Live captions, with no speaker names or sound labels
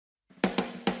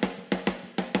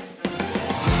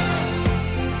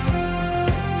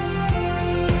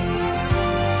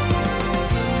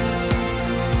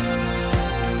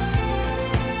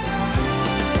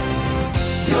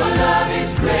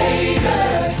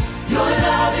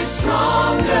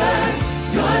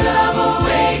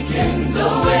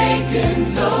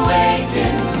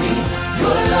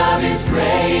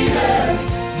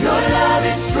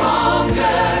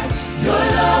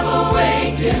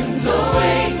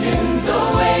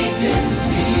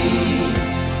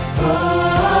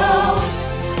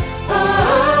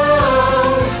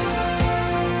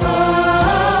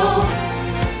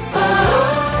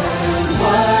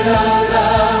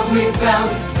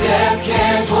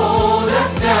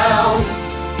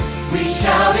We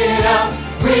shout it out,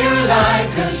 we're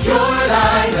alive, 'cause you're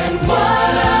alive, and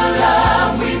what a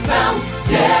love we found.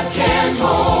 Death can't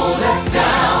hold us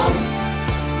down.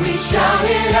 We shout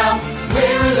it out,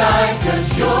 we're alive,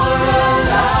 'cause you're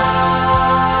alive.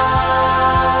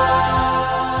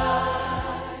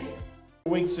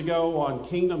 Weeks ago on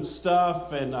Kingdom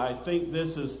Stuff, and I think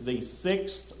this is the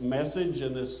 6th message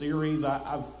in this series.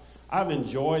 I've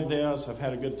enjoyed this. I've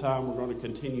had a good time. We're going to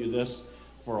continue this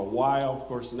for a while. Of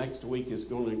course, next week is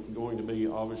going to be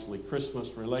obviously Christmas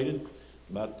related,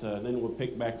 but then we'll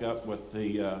pick back up with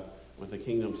the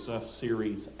Kingdom Stuff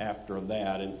series after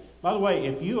that. And by the way,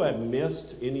 if you have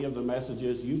missed any of the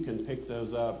messages, you can pick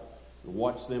those up and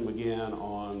watch them again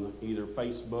on either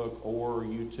Facebook or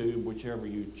YouTube, whichever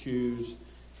you choose.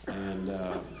 And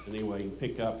anyway, you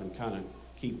pick up and kind of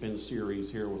keep in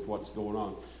series here with what's going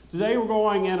on. Today we're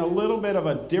going in a little bit of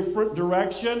a different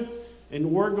direction,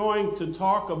 and we're going to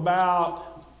talk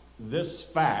about this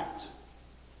fact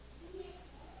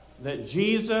that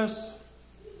Jesus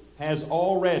has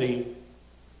already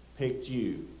picked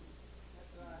you.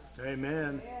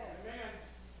 Amen.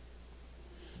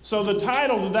 So the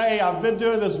title today, I've been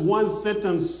doing this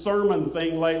one-sentence sermon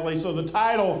thing lately, so the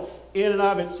title in and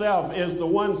of itself is the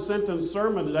one-sentence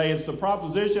sermon today. It's the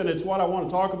proposition. It's what I want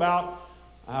to talk about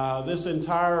this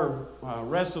entire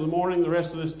rest of the morning, the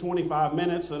rest of this 25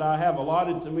 minutes that I have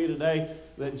allotted to me today,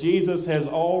 that Jesus has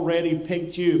already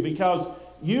picked you, because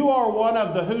you are one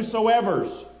of the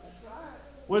whosoevers.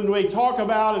 When we talk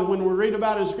about and when we read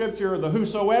about in Scripture the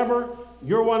whosoever,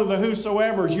 you're one of the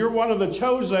whosoevers. You're one of the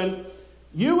chosen.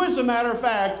 You, as a matter of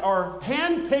fact, are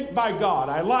handpicked by God.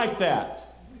 I like that.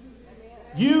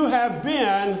 You have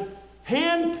been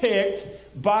handpicked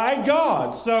by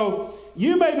God. So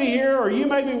you may be here or you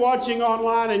may be watching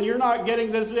online and you're not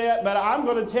getting this yet, but I'm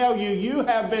going to tell you, you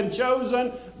have been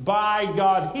chosen by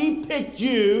God. He picked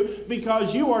you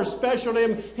because you are special to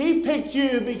Him. He picked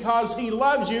you because He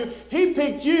loves you. He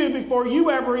picked you before you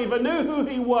ever even knew who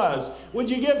He was. Would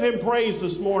you give Him praise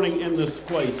this morning in this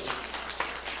place?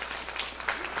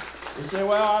 You say,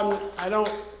 well, I don't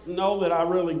know that I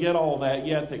really get all that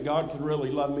yet, that God could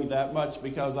really love me that much,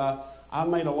 because I've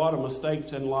made a lot of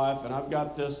mistakes in life, and I've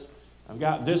got this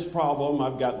problem,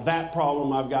 I've got that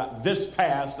problem, I've got this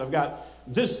past, I've got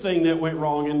this thing that went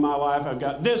wrong in my life, I've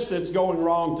got this that's going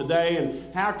wrong today, and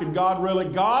how could God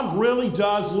really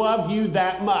does love you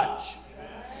that much.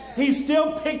 He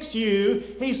still picks you.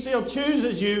 He still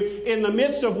chooses you in the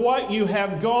midst of what you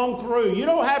have gone through. You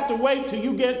don't have to wait till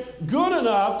you get good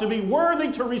enough to be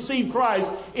worthy to receive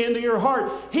Christ into your heart.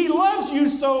 He loves you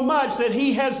so much that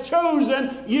He has chosen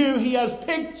you. He has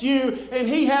picked you, and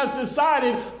He has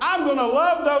decided, I'm going to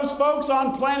love those folks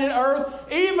on planet Earth.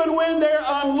 Even when they're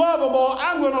unlovable,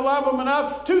 I'm going to love them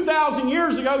enough. 2,000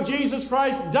 years ago, Jesus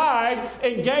Christ died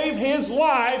and gave His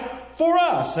life for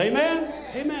us. Amen?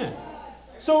 Amen.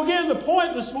 So again, the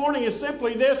point this morning is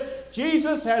simply this: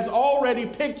 Jesus has already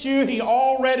picked you. He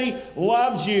already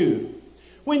loves you.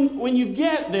 When you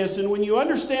get this and when you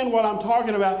understand what I'm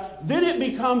talking about, then it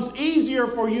becomes easier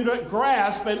for you to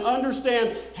grasp and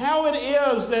understand how it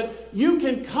is that you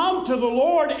can come to the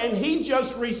Lord and He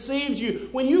just receives you.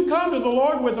 When you come to the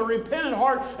Lord with a repentant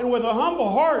heart and with a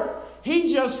humble heart,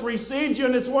 He just receives you,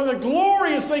 and it's one of the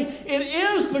glorious things. It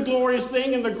is the glorious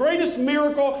thing and the greatest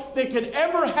miracle that could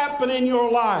ever happen in your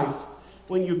life.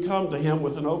 When you come to Him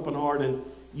with an open heart and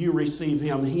you receive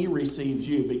Him, He receives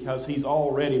you, because He's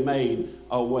already made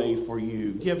a way for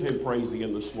you. Give Him praise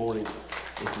again this morning,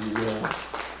 if you will.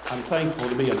 I'm thankful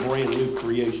to be a brand new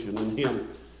creation in Him.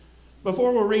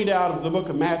 Before we read out of the book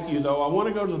of Matthew, though, I want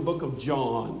to go to the book of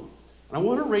John. I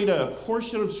want to read a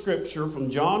portion of Scripture from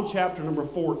John chapter number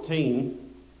 14.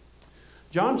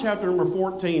 John chapter number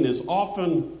 14 is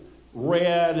often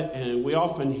read, and we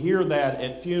often hear that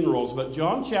at funerals. But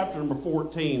John chapter number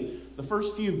 14, the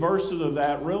first few verses of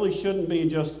that really shouldn't be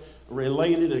just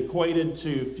related, equated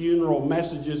to funeral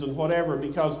messages and whatever,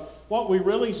 because what we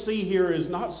really see here is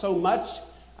not so much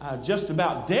just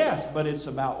about death, but it's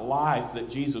about life that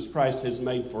Jesus Christ has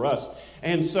made for us.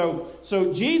 And so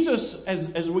Jesus,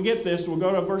 as we get this, we'll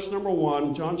go to verse number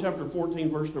 1, John chapter 14,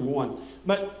 verse number 1.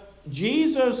 But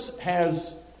Jesus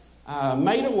has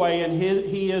made a way, and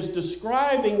he is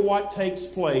describing what takes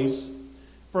place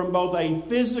from both a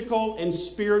physical and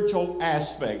spiritual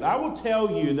aspect. I will tell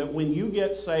you that when you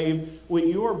get saved, when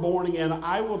you are born again,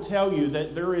 I will tell you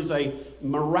that there is a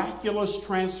miraculous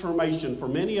transformation. For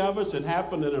many of us, it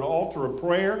happened in an altar of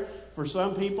prayer. For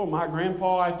some people, my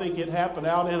grandpa, I think it happened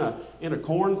out in a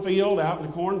cornfield, out in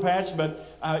a corn patch. But,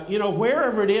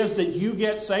 wherever it is that you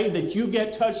get saved, that you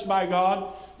get touched by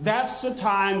God, that's the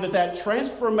time that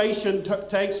transformation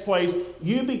takes place.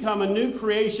 You become a new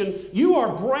creation. You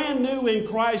are brand new in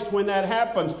Christ when that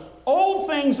happens. Old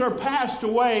things are passed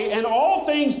away and all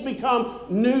things become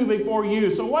new before you.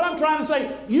 So what I'm trying to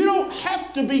say, you don't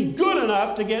have to be good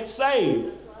enough to get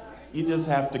saved. You just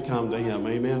have to come to him.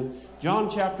 Amen.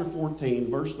 John chapter 14,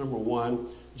 verse number 1.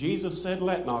 Jesus said,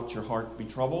 "Let not your heart be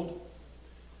troubled."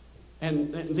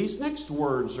 And these next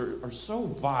words are so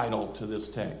vital to this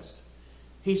text.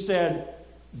 He said,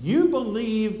 "You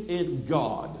believe in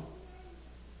God.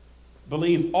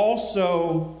 Believe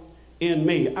also in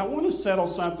me." I want to settle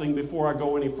something before I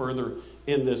go any further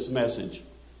in this message.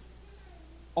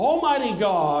 Almighty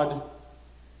God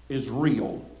is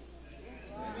real.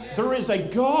 There is a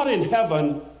God in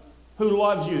heaven who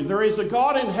loves you. There is a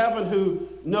God in heaven who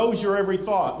knows your every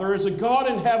thought. There is a God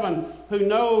in heaven who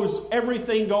knows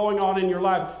everything going on in your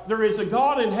life. There is a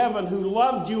God in heaven who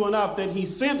loved you enough that he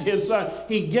sent his son.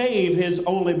 He gave his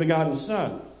only begotten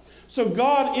son. So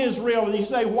God is real. And you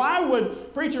say,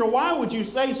 preacher, why would you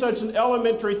say such an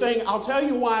elementary thing? I'll tell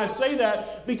you why I say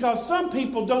that. Because some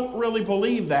people don't really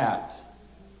believe that.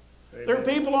 Amen. There are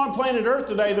people on planet Earth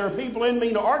today, there are people in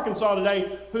Mena, Arkansas today,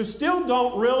 who still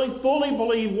don't really fully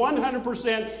believe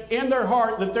 100% in their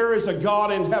heart that there is a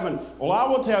God in heaven. Well, I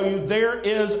will tell you, there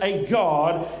is a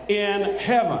God in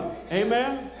heaven.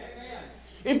 Amen? Amen.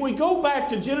 If we go back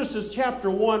to Genesis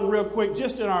chapter 1 real quick,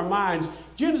 just in our minds,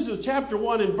 Genesis chapter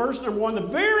 1 and verse number 1, the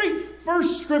very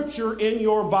first scripture in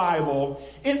your Bible,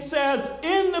 it says,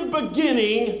 "In the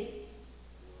beginning,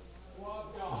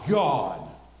 God."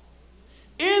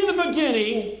 In the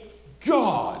beginning,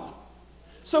 God.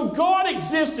 So God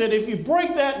existed. If you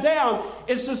break that down,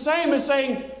 it's the same as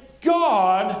saying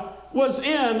God was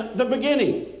in the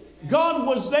beginning. God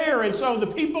was there. And so the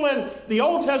people in the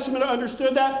Old Testament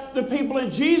understood that. The people in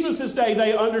Jesus' day,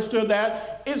 they understood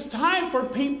that. It's time for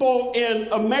people in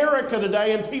America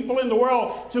today and people in the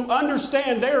world to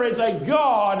understand there is a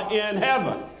God in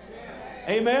heaven.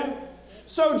 Amen?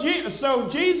 So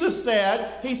Jesus said,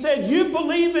 he said, "You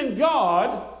believe in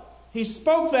God." He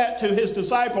spoke that to his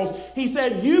disciples. He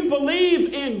said, "You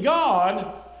believe in God."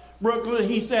 Brooklyn,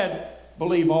 he said,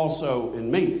 "Believe also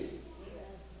in me."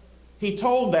 He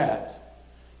told that.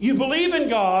 You believe in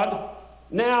God.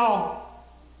 Now,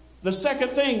 the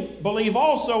second thing, believe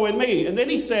also in me. And then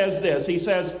he says this. He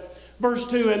says, verse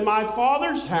 2, "In my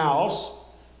Father's house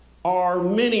are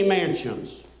many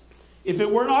mansions. If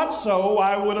it were not so,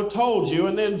 I would have told you."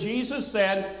 And then Jesus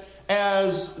said,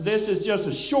 as this is just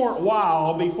a short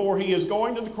while before he is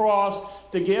going to the cross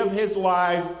to give his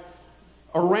life,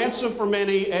 a ransom for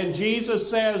many, and Jesus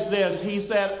says this. He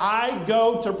said, "I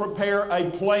go to prepare a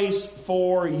place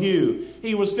for you."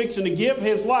 He was fixing to give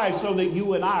his life so that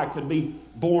you and I could be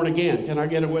born again. Can I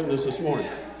get a witness this morning?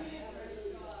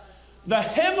 The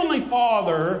Heavenly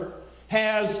Father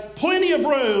has plenty of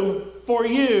room for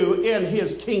you in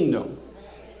his kingdom.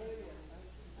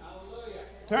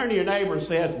 Turn to your neighbor and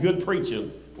say, "That's good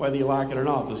preaching," whether you like it or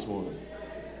not this morning.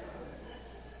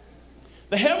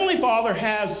 The Heavenly Father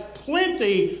has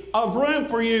plenty of room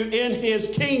for you in his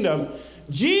kingdom.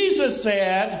 Jesus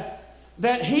said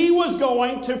that he was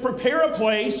going to prepare a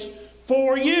place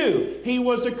for you. He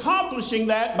was accomplishing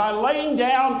that by laying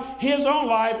down his own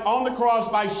life on the cross,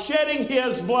 by shedding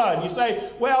his blood. You say,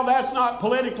 "Well, that's not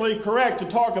politically correct to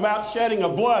talk about shedding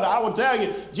of blood." I will tell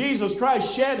you, Jesus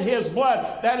Christ shed his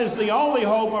blood. That is the only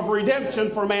hope of redemption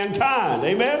for mankind.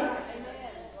 Amen?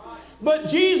 But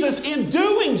Jesus, in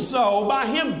doing so, by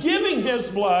him giving his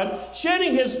blood,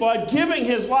 shedding his blood, giving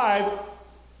his life,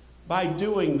 by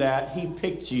doing that, he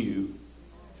picked you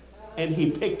and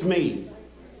he picked me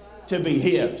to be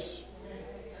his.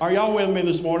 Are y'all with me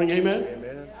this morning? Amen?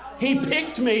 Amen. He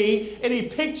picked me and he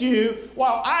picked you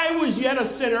while I was yet a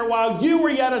sinner, while you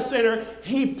were yet a sinner.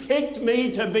 He picked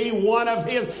me to be one of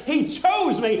his. He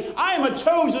chose me. I am a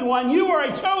chosen one. You are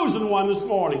a chosen one this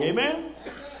morning. Amen?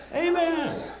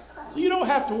 Amen. So you don't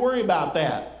have to worry about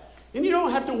that. And you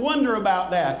don't have to wonder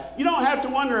about that. You don't have to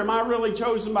wonder, am I really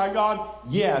chosen by God?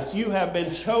 Yes, you have been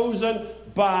chosen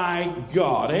by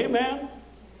God. Amen?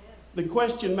 The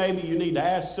question maybe you need to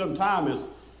ask sometime is,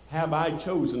 have I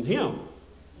chosen him?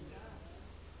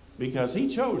 Because he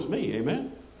chose me,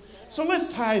 amen? So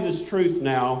let's tie this truth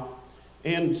now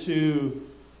into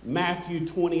Matthew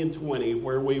 20 and 20,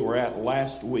 where we were at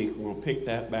last week. We're going to pick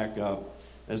that back up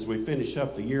as we finish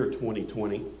up the year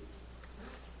 2020.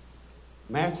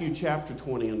 Matthew chapter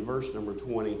 20 and verse number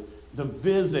 20, the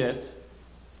visit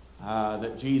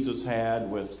that Jesus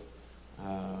had with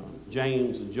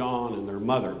James and John and their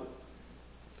mother.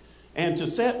 And to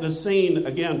set the scene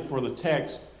again for the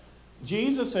text,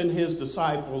 Jesus and his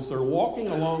disciples, they're walking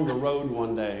along the road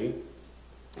one day,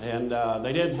 and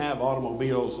they didn't have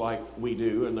automobiles like we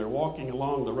do, and they're walking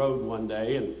along the road one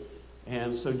day,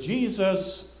 and so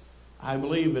Jesus, I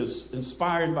believe, is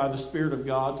inspired by the Spirit of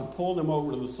God to pull them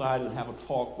over to the side and have a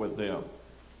talk with them.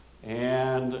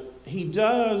 And he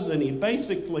does, and he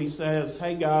basically says,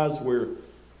 hey guys,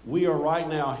 we are right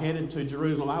now headed to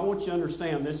Jerusalem. I want you to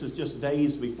understand this is just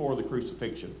days before the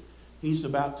crucifixion. He's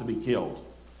about to be killed.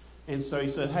 And so he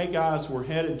said, hey guys, we're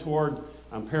headed toward,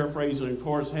 I'm paraphrasing of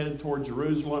course, headed toward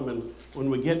Jerusalem. And when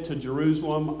we get to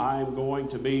Jerusalem, I'm going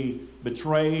to be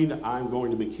betrayed. I'm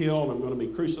going to be killed. I'm going to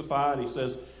be crucified. He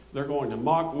says, they're going to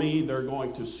mock me. They're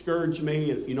going to scourge me.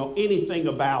 And if you know anything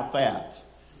about that,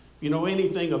 if you know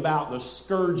anything about the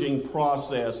scourging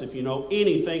process, if you know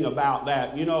anything about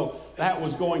that, you know that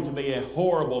was going to be a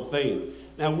horrible thing.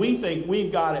 Now, we think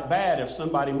we've got it bad if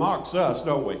somebody mocks us,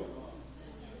 don't we?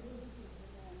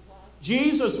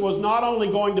 Jesus was not only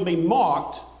going to be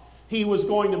mocked, he was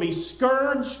going to be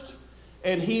scourged,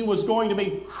 and he was going to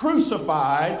be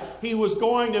crucified. He was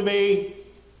going to be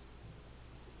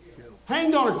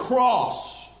hanged on a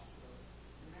cross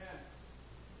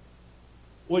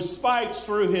with spikes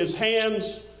through his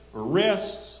hands,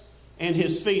 wrists, and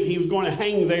his feet. He was going to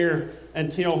hang there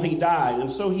until he died.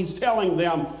 And so he's telling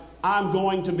them, I'm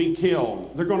going to be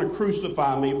killed. They're going to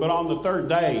crucify me, but on the third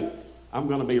day, I'm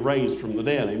going to be raised from the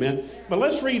dead. Amen. But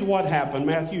let's read what happened.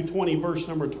 Matthew 20, verse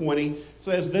number 20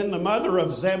 says, then the mother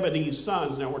of Zebedee's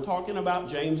sons. Now we're talking about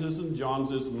James's and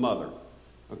John's mother.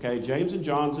 Okay, James and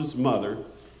John's mother.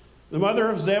 The mother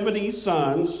of Zebedee's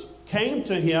sons came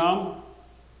to him.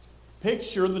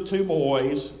 Picture the two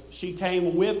boys. She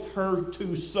came with her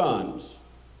two sons,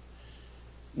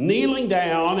 kneeling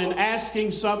down and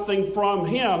asking something from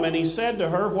him. And he said to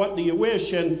her, what do you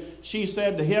wish? And she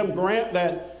said to him, grant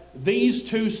that these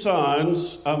two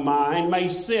sons of mine may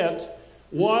sit,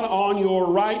 one on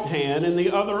your right hand and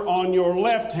the other on your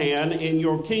left hand in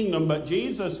your kingdom. But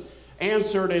Jesus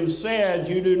answered and said,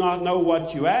 you do not know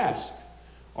what you ask.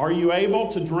 Are you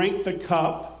able to drink the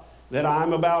cup that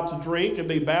I'm about to drink and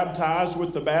be baptized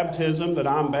with the baptism that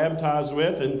I'm baptized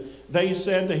with? And they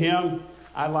said to him,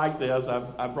 I like this.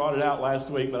 I brought it out last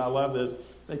week, but I love this.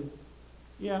 Say,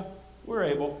 yeah, we're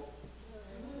able.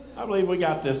 I believe we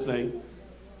got this thing.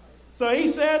 So he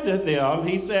said to them,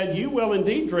 he said, you will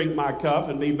indeed drink my cup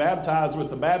and be baptized with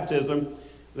the baptism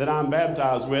that I'm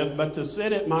baptized with, but to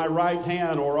sit at my right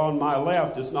hand or on my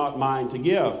left is not mine to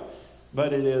give,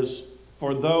 but it is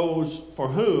for those for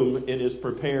whom it is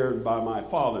prepared by my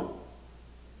Father.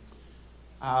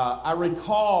 I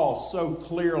recall so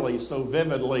clearly, so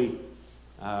vividly,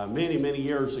 many, many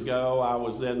years ago, I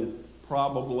was in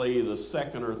probably the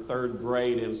second or third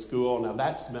grade in school. Now,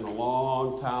 that's been a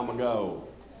long time ago.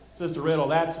 Sister Riddle,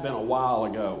 that's been a while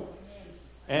ago.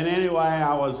 And anyway,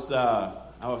 I was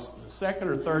second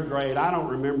or third grade. I don't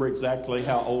remember exactly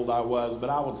how old I was, but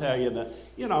I will tell you that,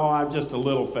 you know, I'm just a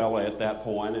little fella at that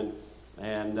point.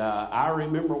 And I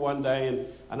remember one day, and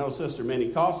I know Sister Mena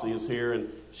is here, and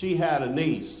she had a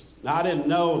niece. Now, I didn't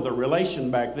know the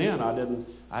relation back then.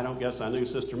 I don't guess I knew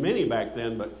Sister Mena back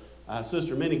then, but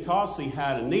Sister Mena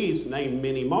had a niece named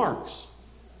Minnie Marks.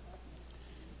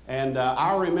 And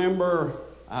I remember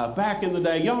back in the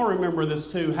day, y'all remember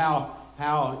this too,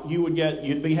 how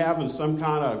you'd be having some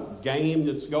kind of game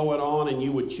that's going on, and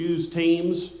you would choose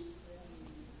teams.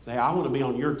 Say, I want to be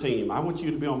on your team. I want you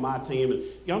to be on my team. And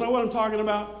y'all know what I'm talking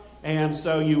about? And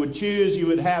so you would choose, you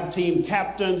would have team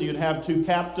captains, you'd have two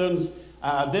captains.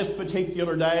 This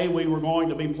particular day, we were going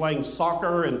to be playing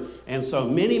soccer, and so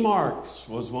Minnie Marks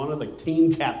was one of the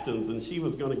team captains, and she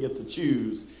was going to get to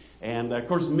choose. And of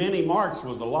course, Minnie Marks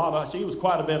she was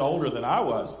quite a bit older than I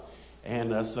was.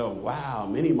 And so, wow,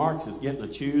 Minnie Marks is getting to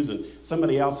choose, and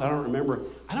somebody else, I don't remember.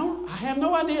 I have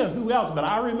no idea who else, but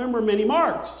I remember Minnie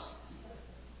Marks.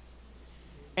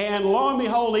 And lo and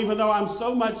behold, even though I'm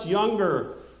so much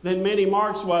younger than Minnie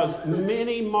Marks was,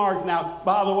 Minnie Marks, now,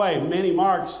 by the way, Minnie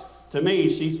Marks, to me,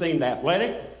 she seemed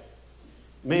athletic.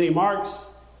 Minnie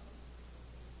Marks,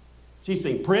 she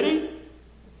seemed pretty.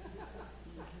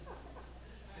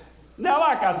 Now,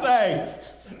 like I say,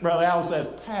 Brother Al says,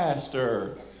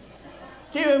 Pastor,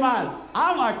 keep in mind,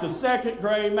 I'm like the second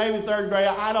grade, maybe third grade,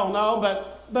 I don't know,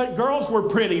 but girls were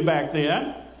pretty back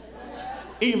then.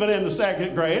 Even in the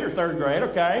second grade or third grade,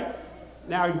 okay?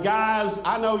 Now, guys,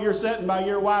 I know you're sitting by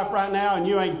your wife right now and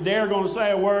you ain't dare going to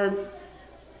say a word.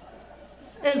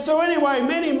 And so anyway,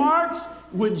 Minnie Marks,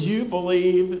 would you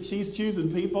believe that she's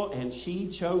choosing people and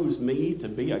she chose me to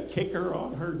be a kicker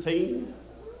on her team?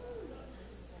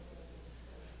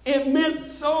 It meant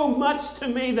so much to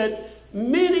me that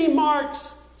Minnie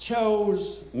Marks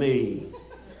chose me.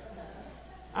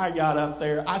 I got up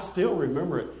there. I still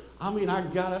remember it. I mean, I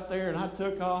got up there and I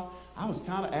took off. I was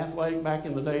kind of athletic back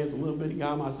in the day as a little bitty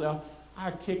guy myself.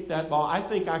 I kicked that ball. I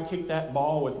think I kicked that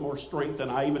ball with more strength than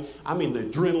the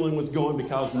adrenaline was going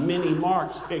because Minnie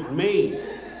Marks picked me.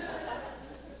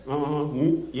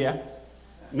 Yeah.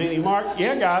 Minnie Marks,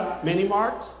 yeah, guys. Minnie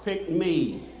Marks picked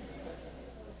me.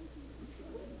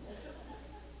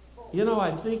 You know,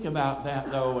 I think about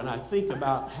that, though, and I think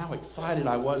about how excited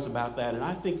I was about that, and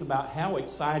I think about how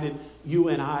excited you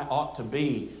and I ought to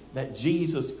be that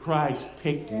Jesus Christ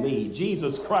picked me.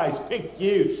 Jesus Christ picked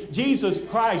you. Jesus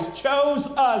Christ chose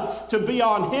us to be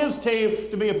on His team,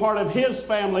 to be a part of His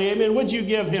family. Amen. Would you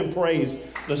give Him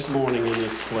praise this morning in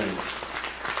this place?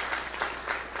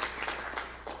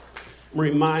 I'm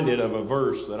reminded of a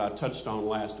verse that I touched on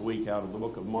last week out of the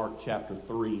book of Mark chapter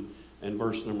 3 and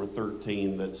verse number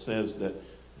 13 that says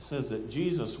that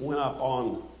Jesus went up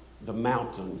on the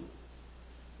mountain,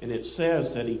 and it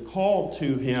says that He called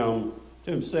to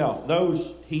Himself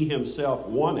those He Himself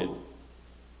wanted,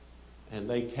 and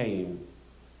they came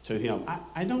to Him.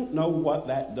 I don't know what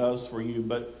that does for you,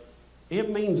 but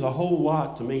it means a whole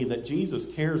lot to me that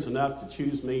Jesus cares enough to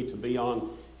choose me to be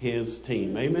on His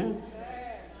team. Amen?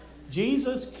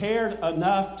 Jesus cared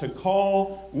enough to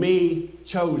call me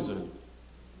chosen.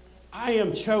 I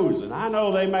am chosen. I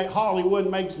know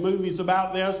Hollywood makes movies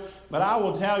about this, but I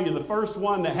will tell you the first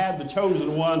one that had the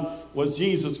chosen one was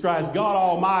Jesus Christ. God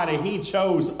Almighty, He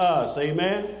chose us.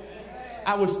 Amen?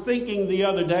 I was thinking the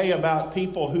other day about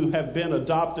people who have been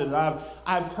adopted.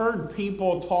 I've heard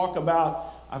people talk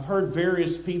about, I've heard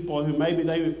various people who maybe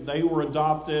they were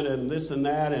adopted and this and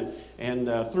that,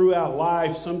 and throughout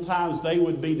life sometimes they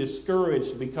would be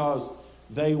discouraged because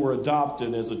they were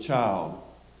adopted as a child.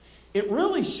 It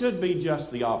really should be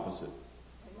just the opposite.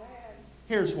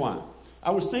 Here's why.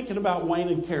 I was thinking about Wayne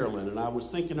and Carolyn, and I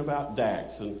was thinking about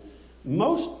Dax, and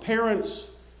most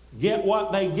parents get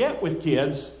what they get with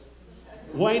kids.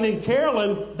 Wayne and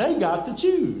Carolyn, they got to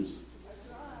choose.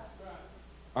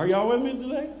 Are y'all with me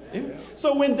today? Yeah.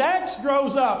 So when Dax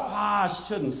grows up, I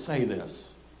shouldn't say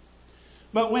this,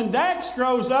 but when Dax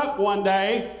grows up one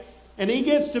day and he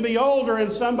gets to be older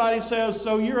and somebody says,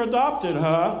 "So you're adopted,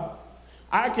 huh?"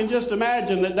 I can just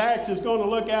imagine that Dax is going to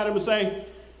look at him and say,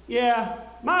 "Yeah,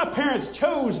 my parents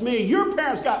chose me. Your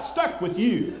parents got stuck with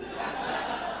you."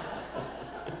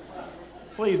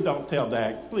 Please don't tell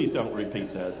Dax. Please don't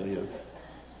repeat that to him.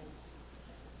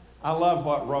 I love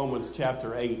what Romans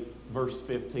chapter 8, verse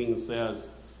 15 says.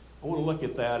 I want to look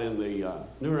at that in the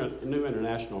New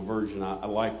International Version. I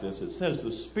like this. It says,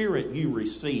 "The Spirit you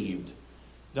received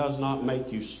does not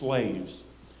make you slaves,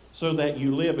 so that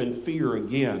you live in fear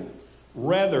again.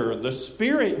 Rather, the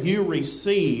Spirit you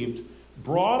received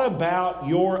brought about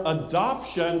your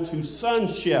adoption to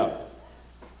sonship.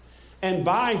 And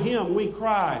by Him we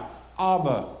cry,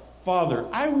 Abba, Father."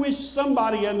 I wish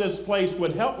somebody in this place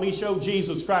would help me show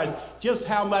Jesus Christ just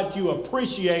how much you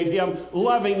appreciate Him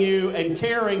loving you and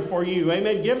caring for you.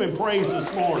 Amen. Give Him praise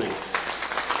this morning.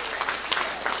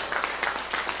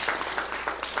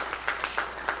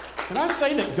 Can I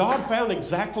say that God found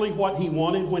exactly what He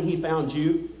wanted when He found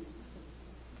you?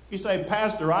 You say,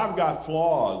 "Pastor, I've got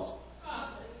flaws."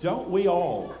 Don't we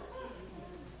all?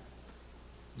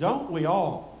 Don't we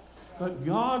all? But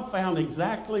God found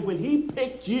exactly, when He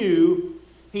picked you,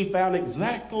 He found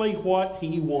exactly what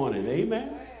He wanted. Amen?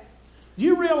 Do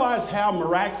you realize how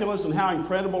miraculous and how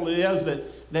incredible it is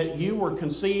that you were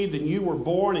conceived and you were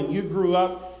born and you grew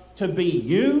up to be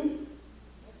you?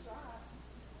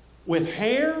 With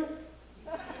hair?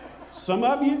 Some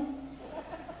of you?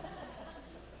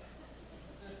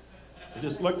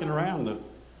 Just looking around.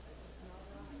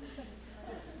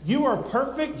 You are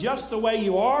perfect just the way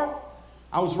you are.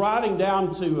 I was riding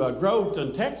down to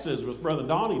Groveton, Texas with Brother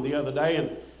Donnie the other day,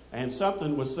 and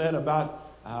something was said about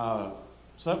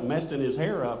something messing his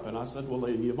hair up. And I said, "Well,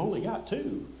 you've only got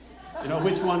two. You know,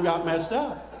 which one got messed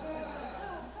up?"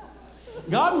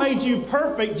 God made you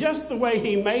perfect just the way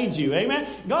He made you. Amen?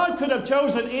 God could have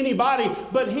chosen anybody,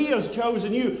 but He has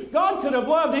chosen you. God could have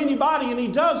loved anybody, and He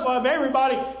does love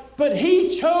everybody, but He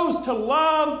chose to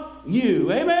love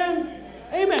you. Amen?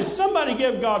 Amen. Somebody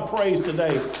give God praise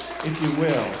today, if you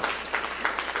will.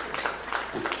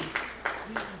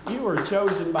 You were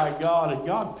chosen by God, and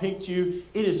God picked you.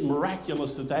 It is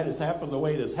miraculous that has happened the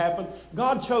way it has happened.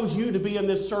 God chose you to be in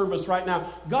this service right now.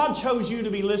 God chose you to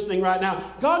be listening right now.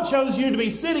 God chose you to be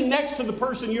sitting next to the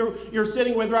person you're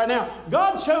sitting with right now.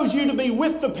 God chose you to be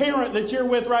with the parent that you're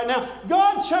with right now.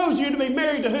 God chose you to be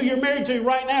married to who you're married to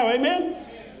right now. Amen?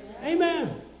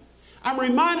 Amen. I'm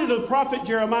reminded of the prophet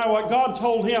Jeremiah, what God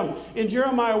told him. In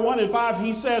Jeremiah 1:5,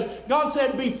 he says, God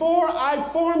said, before I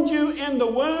formed you in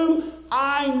the womb,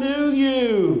 I knew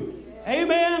you.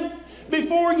 Amen.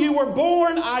 Before you were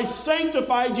born, I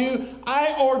sanctified you.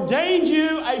 I ordained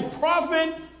you a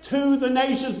prophet to the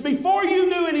nations before you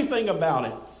knew anything about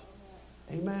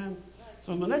it. Amen.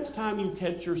 So the next time you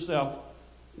catch yourself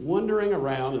wandering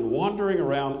around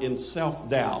in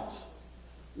self-doubt,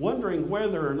 wondering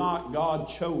whether or not God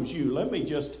chose you, let me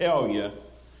just tell you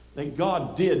that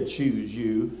God did choose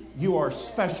you. You are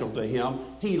special to him.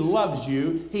 He loves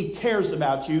you. He cares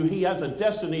about you. He has a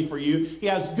destiny for you. He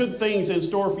has good things in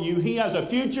store for you. He has a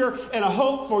future and a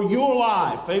hope for your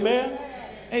life. Amen?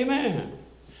 Amen.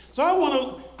 So I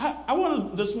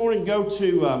want to this morning go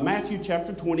to Matthew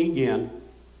chapter 20 again.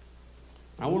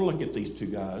 I want to look at these two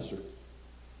guys.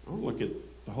 I want to look at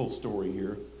the whole story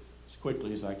here as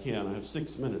quickly as I can. I have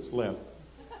 6 minutes left.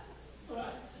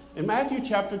 In Matthew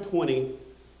chapter 20,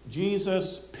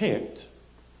 Jesus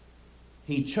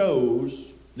he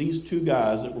chose these two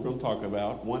guys that we're going to talk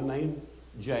about, one named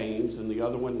James and the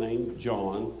other one named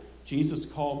John. Jesus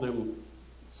called them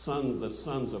the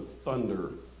sons of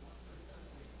thunder.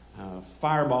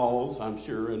 Fireballs, I'm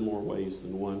sure, in more ways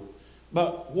than one.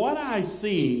 But what I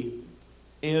see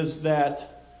is that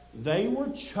they were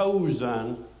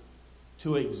chosen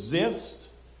to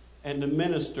exist and to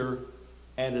minister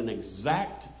at an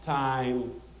exact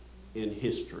time in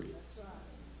history.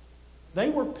 They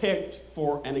were picked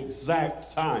for an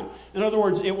exact time. In other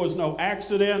words, it was no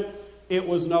accident. It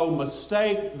was no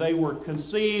mistake. They were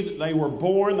conceived. They were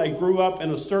born. They grew up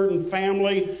in a certain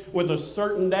family with a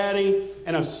certain daddy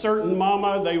and a certain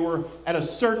mama. They were at a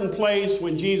certain place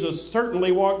when Jesus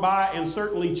certainly walked by and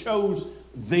certainly chose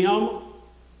them.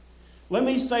 Let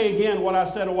me say again what I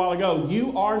said a while ago.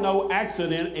 You are no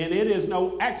accident, and it is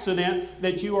no accident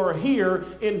that you are here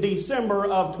in December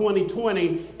of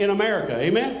 2020 in America.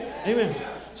 Amen? Amen.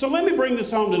 So let me bring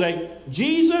this home today.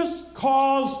 Jesus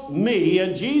caused me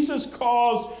and Jesus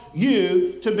caused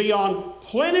you to be on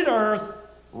planet Earth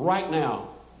right now.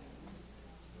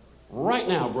 Right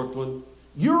now, Brooklyn.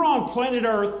 You're on planet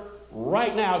Earth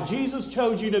right now. Jesus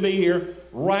chose you to be here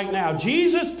right now.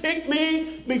 Jesus picked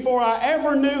me before I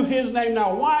ever knew his name.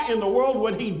 Now, why in the world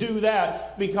would he do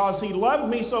that? Because he loved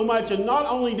me so much, and not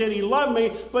only did he love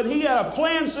me, but he had a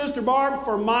plan, Sister Barb,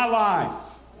 for my life.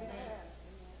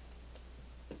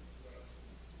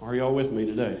 Are y'all with me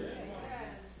today?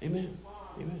 Amen.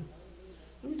 Amen.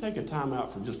 Let me take a time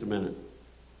out for just a minute.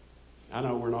 I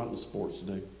know we're not in sports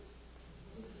today.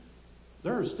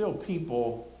 There are still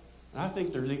people, and I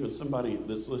think there's even somebody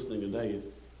that's listening today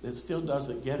that still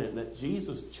doesn't get it, that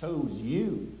Jesus chose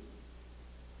you.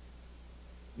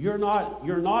 You're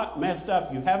not messed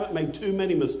up. You haven't made too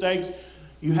many mistakes.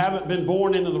 You haven't been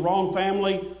born into the wrong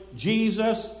family.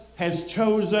 Jesus has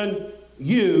chosen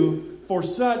you for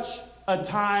such a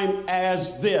time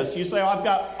as this. You say, oh, I've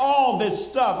got all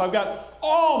this stuff. I've got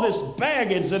all this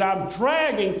baggage that I'm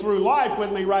dragging through life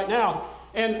with me right now.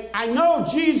 And I know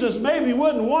Jesus maybe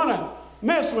wouldn't want to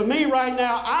mess with me right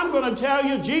now. I'm going to tell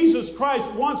you, Jesus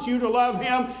Christ wants you to love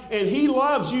him, and he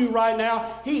loves you right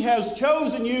now. He has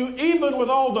chosen you even with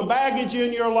all the baggage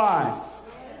in your life.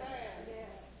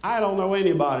 I don't know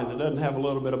anybody that doesn't have a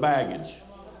little bit of baggage.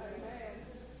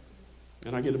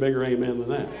 And I get a bigger amen than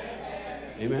that.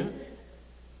 Amen?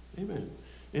 Amen.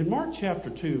 In Mark chapter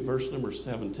 2, verse number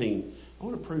 17, I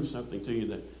want to prove something to you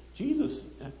that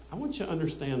Jesus, I want you to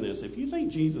understand this. If you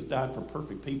think Jesus died for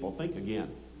perfect people, think again.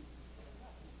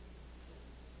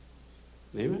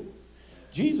 Amen?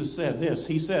 Jesus said this.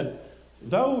 He said,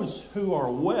 those who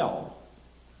are well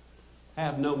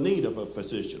have no need of a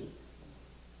physician.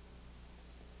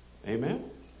 Amen?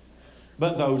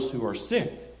 But those who are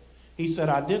sick. He said,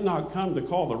 I did not come to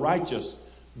call the righteous,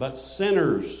 but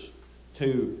sinners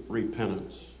to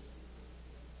repentance.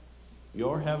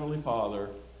 Your Heavenly Father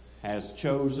has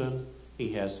chosen,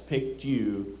 he has picked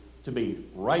you to be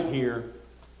right here,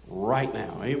 right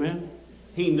now. Amen?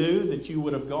 He knew that you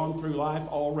would have gone through life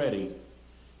already,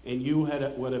 and you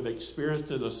would have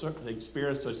experienced a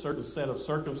certain set of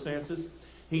circumstances.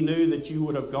 He knew that you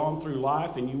would have gone through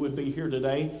life, and you would be here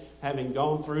today having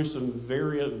gone through some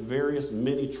various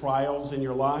many trials in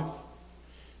your life.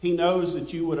 He knows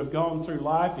that you would have gone through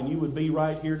life and you would be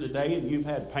right here today, and you've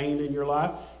had pain in your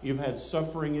life. You've had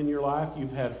suffering in your life.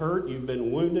 You've had hurt. You've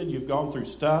been wounded. You've gone through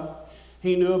stuff.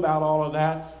 He knew about all of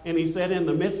that. And he said, in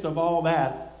the midst of all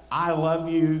that, I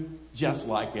love you just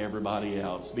like everybody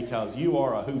else, because you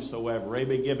are a whosoever.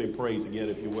 Amen. Give him praise again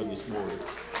if you would this morning.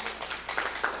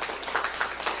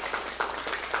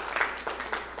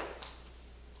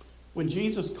 When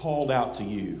Jesus called out to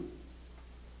you,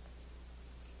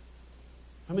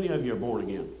 How many of you are born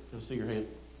again? Can I see your hand?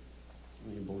 How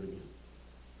many are born again?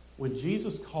 When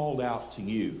Jesus called out to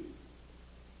you,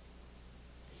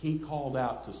 he called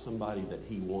out to somebody that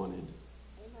he wanted.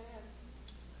 Amen.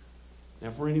 Now,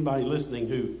 for anybody listening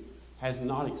who has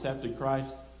not accepted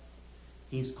Christ,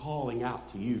 he's calling out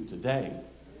to you today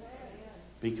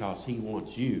because he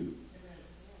wants you,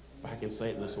 if I can say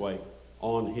it this way,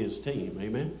 on his team.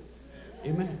 Amen?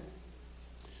 Amen.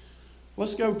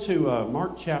 Let's go to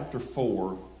Mark chapter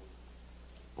 4.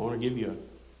 I want to give you a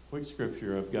quick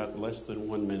scripture. I've got less than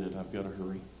 1 minute. I've got to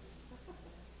hurry.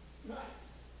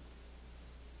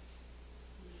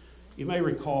 You may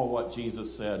recall what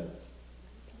Jesus said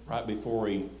right before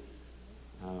he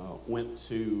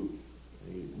he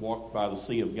walked by the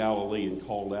Sea of Galilee and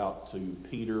called out to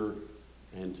Peter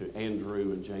and to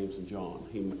Andrew and James and John.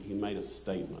 He made a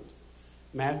statement.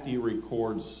 Matthew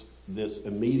records this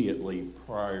immediately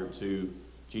prior to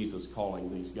Jesus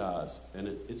calling these guys. And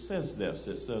it says this.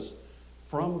 It says,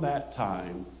 from that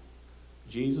time,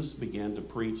 Jesus began to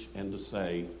preach and to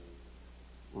say,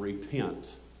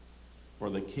 repent, for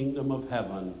the kingdom of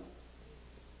heaven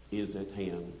is at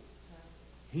hand.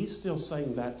 He's still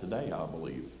saying that today, I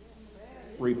believe.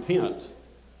 Repent,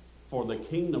 for the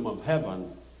kingdom of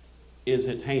heaven is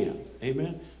at hand.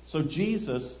 Amen? So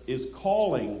Jesus is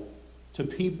calling to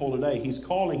people today. He's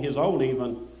calling his own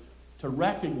even to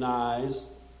recognize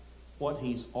what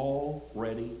he's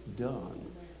already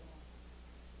done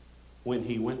when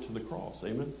he went to the cross.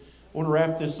 Amen? I want to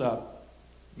wrap this up.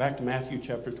 Back to Matthew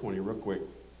chapter 20 real quick.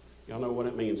 Y'all know what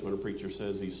it means when a preacher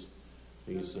says he's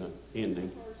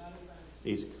ending.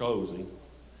 He's closing.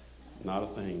 Not a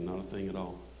thing at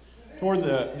all.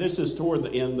 This is toward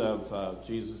the end of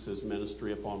Jesus'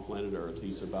 ministry upon planet Earth.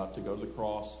 He's about to go to the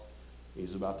cross.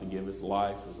 He's about to give his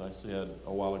life, as I said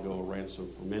a while ago, a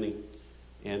ransom for many.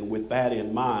 And with that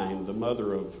in mind, the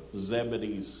mother of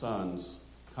Zebedee's sons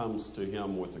comes to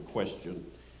him with a question.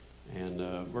 And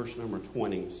verse number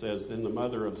 20 says, then the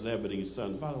mother of Zebedee's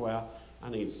sons, by the way, I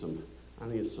need some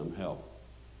help.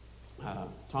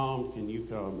 Tom, can you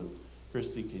come? And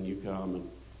Christy, can you come?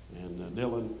 And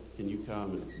Dylan, can you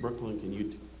come? And Brooklyn, can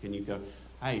you come?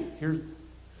 Hey,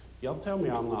 y'all tell me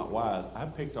I'm not wise. I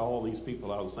picked all these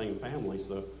people out of the same family,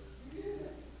 so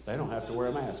they don't have to wear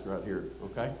a mask right here,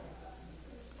 okay?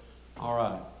 All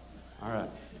right.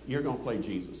 You're going to play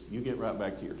Jesus. You get right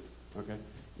back here, okay?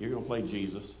 You're going to play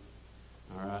Jesus,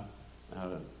 all right?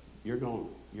 You're going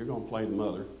to play the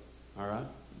mother, all right?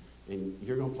 And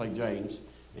you're going to play James,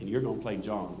 and you're going to play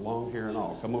John, long hair and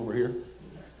all. Come over here.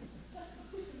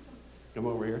 Come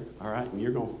over here, all right? And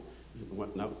you're going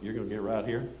to get right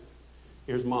here.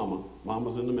 Here's Mama.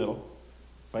 Mama's in the middle,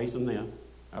 facing them,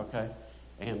 okay?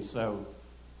 And so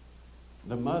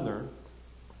the mother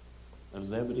of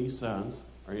Zebedee's sons,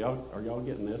 are y'all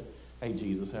getting this? Hey,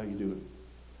 Jesus, how you doing?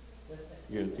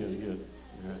 Good.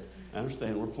 All right. I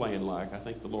understand we're playing like. I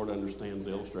think the Lord understands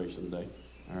the illustration today,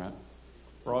 all right?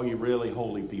 For all you really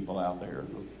holy people out there,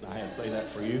 I had to say that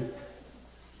for you.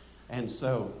 And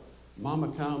so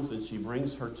Mama comes and she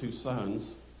brings her two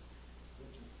sons.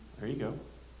 There you go.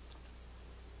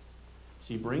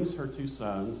 She brings her two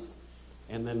sons,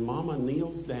 and then Mama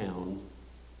kneels down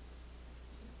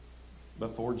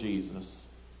before Jesus,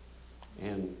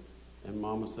 and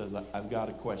Mama says, I've got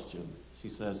a question. She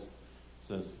says,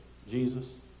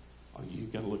 Jesus, oh, you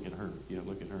got to look at her. Yeah,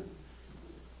 look at her.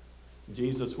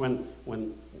 Jesus, when a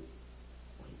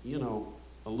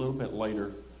little bit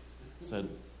later, said,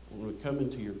 when you come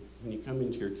into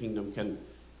your kingdom, can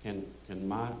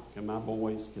my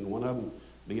boys, can one of them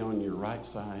be on your right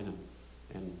side,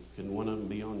 and can one of them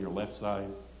be on your left side?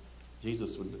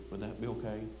 Jesus, would that be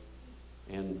okay?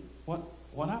 And what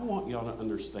I want y'all to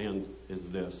understand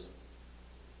is this.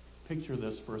 Picture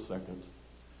this for a second.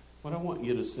 What I want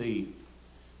you to see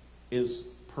is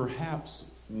perhaps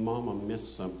Mama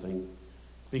missed something,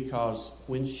 because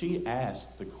when she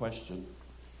asked the question,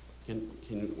 can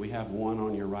we have one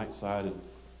on your right side and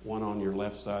one on your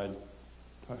left side?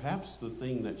 Perhaps the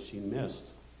thing that she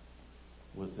missed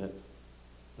was that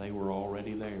they were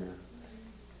already there.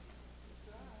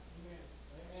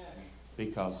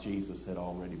 Because Jesus had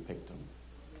already picked them.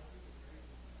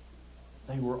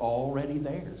 They were already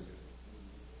there.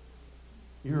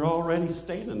 You're already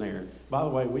standing there. By the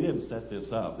way, we didn't set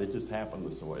this up. It just happened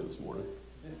this way this morning.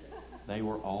 They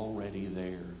were already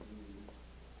there.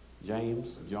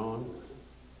 James, John,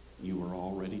 you were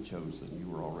already chosen.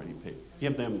 You were already picked.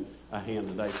 Give them a hand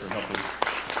today for helping.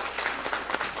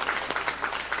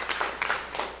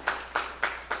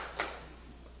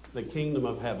 The kingdom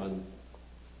of heaven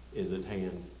is at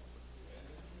hand.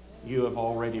 You have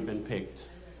already been picked.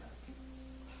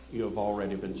 You have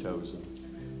already been chosen.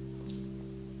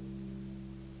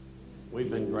 We've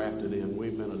been grafted in.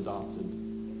 We've been adopted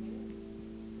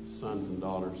sons and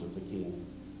daughters of the King.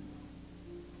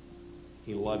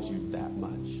 He loves you that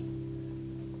much.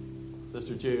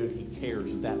 Sister June, He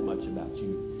cares that much about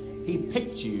you. He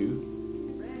picked you.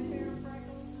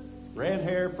 Red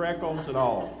hair, freckles, and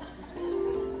all.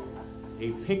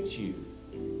 He picked you.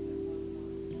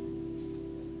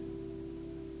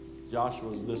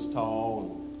 Joshua's this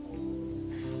tall,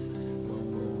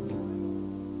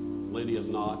 and Lydia's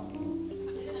not.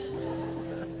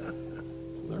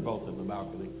 They're both in the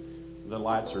balcony. The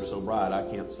lights are so bright I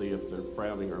can't see if they're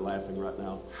frowning or laughing right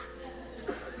now.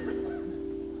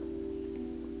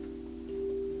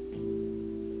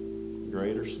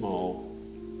 Great or small,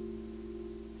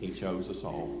 He chose us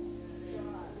all.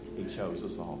 He chose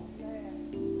us all.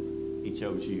 He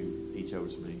chose you. He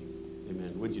chose me.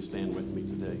 Amen. Would you stand with me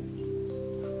today?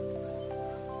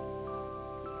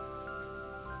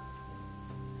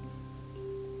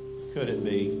 Could it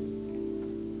be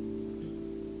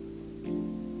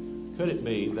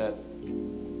that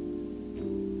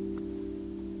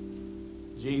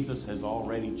Jesus has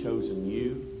already chosen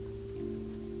you?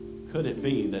 Could it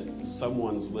be that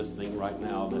someone's listening right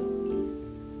now that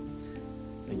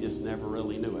they just never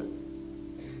really knew it?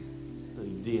 But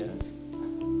He did.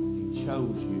 He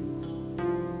chose you.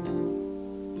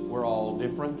 We're all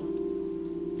different.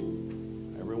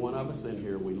 Every one of us in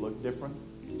here, we look different.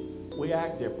 We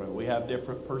act different. We have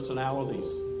different personalities.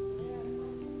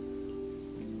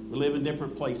 We live in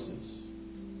different places.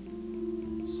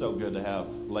 So good to have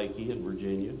Lakey and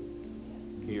Virginia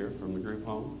here from the group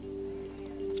home.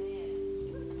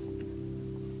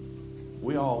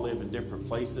 We all live in different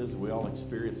places. We all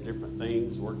experience different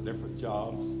things, work different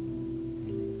jobs.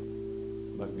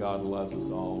 But God loves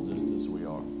us all just as we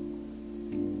are.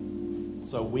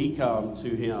 So we come to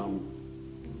Him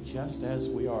just as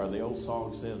we are. The old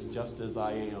song says, just as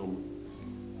I am.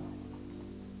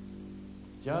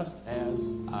 Just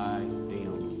as I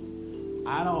am.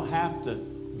 I don't have to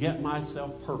get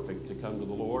myself perfect to come to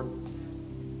the Lord.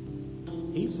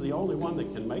 He's the only one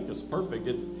that can make us perfect.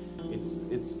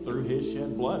 It's through His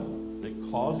shed blood that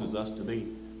causes us to be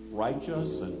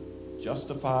righteous and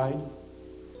justified.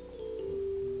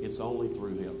 It's only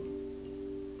through Him.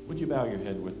 Would you bow your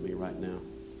head with me right now?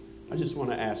 I just want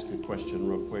to ask a question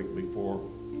real quick before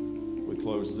we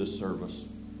close this service.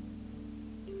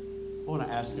 I want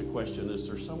to ask a question. Is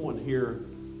there someone here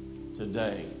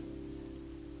today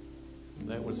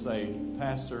that would say,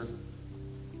 Pastor,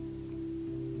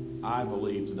 I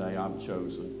believe today I'm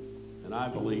chosen, and I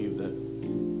believe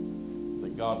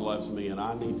that God loves me, and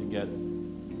I need to get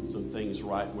some things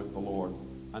right with the Lord.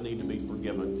 I need to be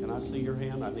forgiven. Can I see your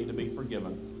hand? I need to be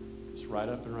forgiven. Just right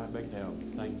up and right back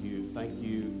down. Thank you. Thank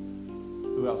you.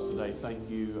 Who else today? Thank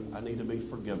you. I need to be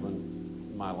forgiven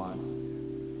in my life.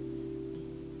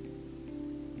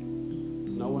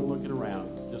 No one looking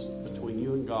around, just between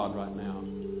you and God right now,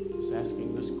 just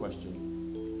asking this question.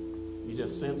 You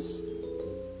just sense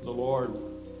the Lord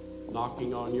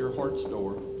knocking on your heart's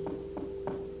door,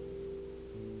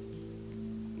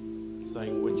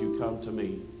 saying, would you come to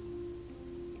me?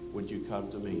 Would you come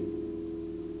to me?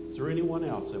 Is there anyone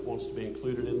else that wants to be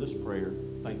included in this prayer?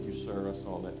 Thank you, sir. I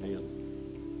saw that hand.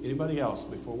 Anybody else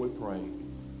before we pray?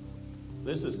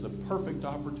 This is the perfect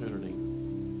opportunity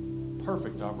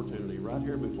right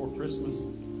here before Christmas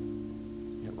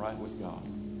to get right with God.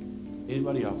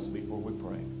 Anybody else before we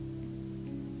pray?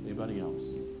 Anybody else?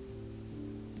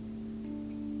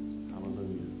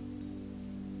 Hallelujah.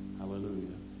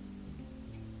 Hallelujah.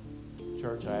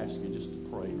 Church, I ask you just to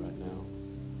pray right now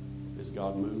as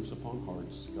God moves upon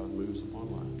hearts, God moves upon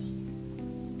lives.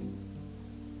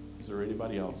 Is there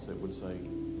anybody else that would say,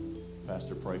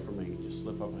 Pastor, pray for me? Just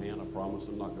slip up a hand. I promise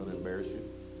I'm not going to embarrass you.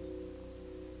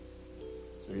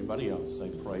 Is there anybody else? Say,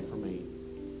 pray for me.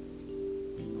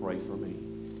 Pray for me.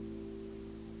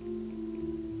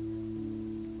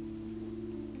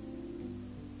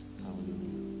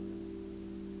 Hallelujah.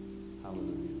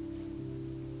 Hallelujah.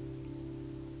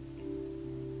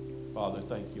 Father,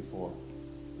 thank you for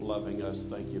loving us.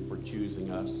 Thank you for choosing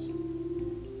us.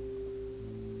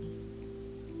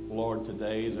 Lord,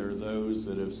 today there are those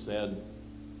that have said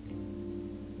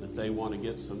that they want to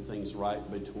get some things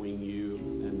right between you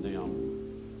and them.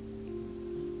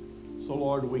 So,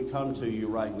 Lord, we come to you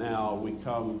right now. We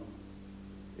come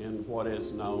in what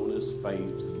is known as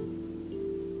faith.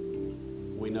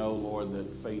 We know, Lord,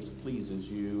 that faith pleases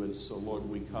you. And so, Lord,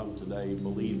 we come today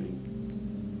believing.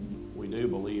 We do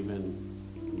believe in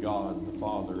God the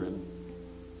Father. And,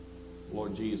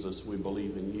 Lord Jesus, we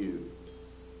believe in you.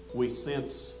 We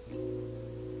sense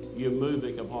you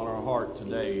moving upon our heart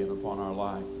today and upon our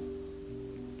life.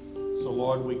 So,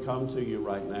 Lord, we come to you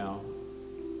right now.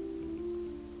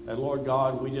 And, Lord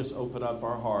God, we just open up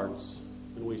our hearts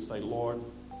and we say, Lord,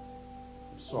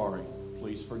 I'm sorry.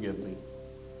 Please forgive me.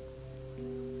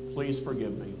 Please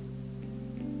forgive me.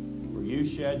 For you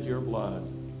shed your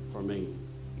blood for me.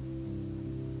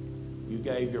 You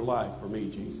gave your life for me,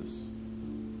 Jesus.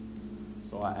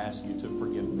 So I ask you to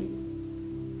forgive me.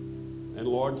 And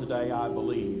Lord, today I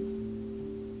believe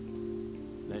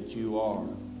that you are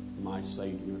my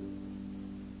Savior.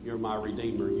 You're my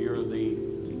Redeemer. You're the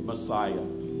Messiah.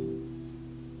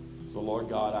 So Lord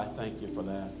God, I thank you for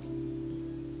that.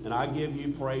 And I give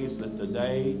you praise that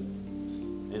today,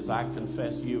 as I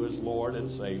confess you as Lord and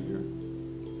Savior,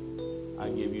 I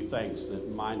give you thanks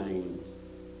that my name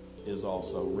is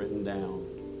also written down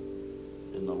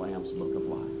in the Lamb's Book of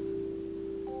Life.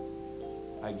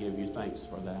 I give you thanks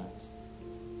for that.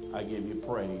 I give you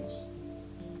praise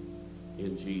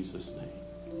in Jesus' name.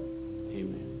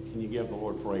 Amen. Can you give the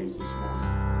Lord praise this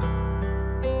morning?